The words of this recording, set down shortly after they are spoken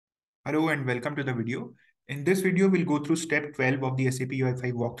Hello and welcome to the video. In this video, we'll go through step 12 of the SAP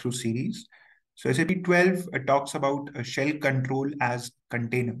UI5 walkthrough series. So SAP 12 talks about a shell control as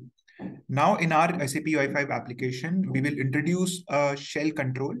container. Now in our SAP UI5 application, we will introduce a shell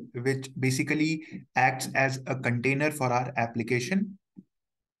control, which basically acts as a container for our application.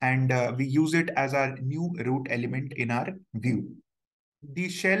 And we use it as our new root element in our view. The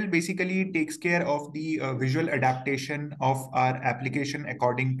shell basically takes care of the visual adaptation of our application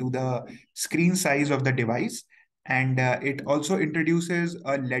according to the screen size of the device. And it also introduces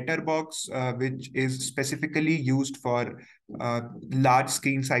a letterbox, which is specifically used for large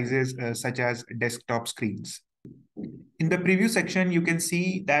screen sizes, such as desktop screens. In the preview section, you can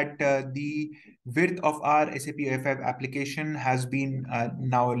see that the width of our SAP UI5 application has been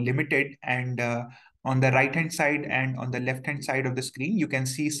now limited, and on the right-hand side and on the left-hand side of the screen, you can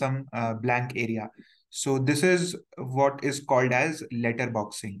see some blank area. So this is what is called as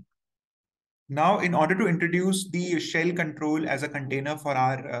letterboxing. Now, in order to introduce the shell control as a container for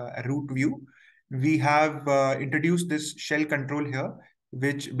our root view, we have introduced this shell control here,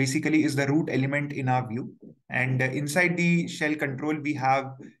 which basically is the root element in our view. And inside the shell control, we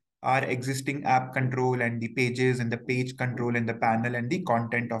have our existing app control and the pages and the page control and the panel and the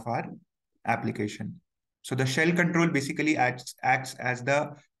content of our application. So the shell control basically acts as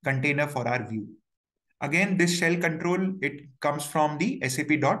the container for our view. Again, this shell control, it comes from the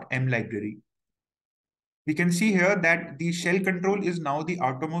sap.m library. We can see here that the shell control is now the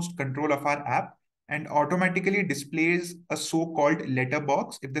outermost control of our app and automatically displays a so-called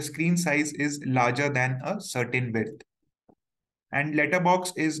letterbox if the screen size is larger than a certain width. And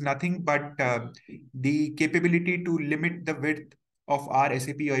letterbox is nothing but the capability to limit the width of our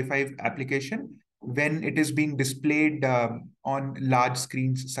SAP UI5 application when it is being displayed on large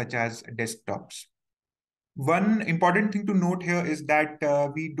screens such as desktops. One important thing to note here is that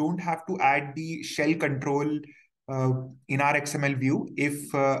we don't have to add the shell control in our XML view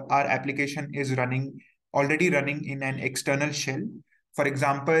if our application is already running in an external shell. For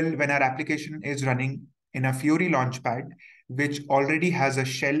example, when our application is running in a Fiori Launchpad, which already has a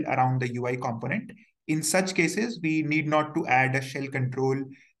shell around the UI component, in such cases, we need not to add a shell control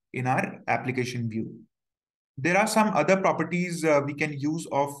in our application view. There are some other properties we can use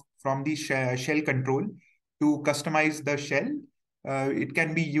from the shell control to customize the shell. It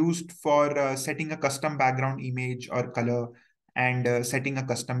can be used for setting a custom background image or color and setting a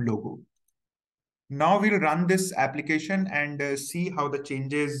custom logo. Now we'll run this application and see how the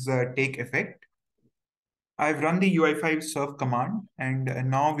changes take effect. I've run the UI5 serve command, and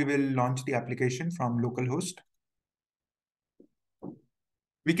now we will launch the application from localhost.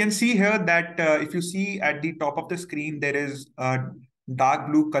 We can see here that if you see at the top of the screen, there is a dark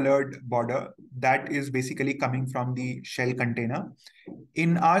blue colored border that is basically coming from the shell container.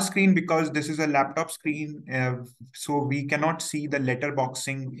 In our screen, because this is a laptop screen, so we cannot see the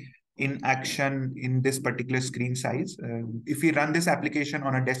letterboxing in action in this particular screen size. If we run this application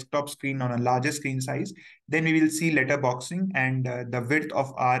on a desktop screen on a larger screen size, then we will see letterboxing, and the width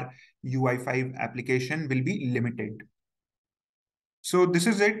of our UI5 application will be limited. So this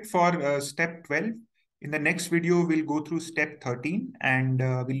is it for step 12. In the next video, we'll go through step 13 and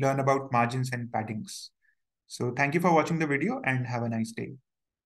we'll learn about margins and paddings. So thank you for watching the video and have a nice day.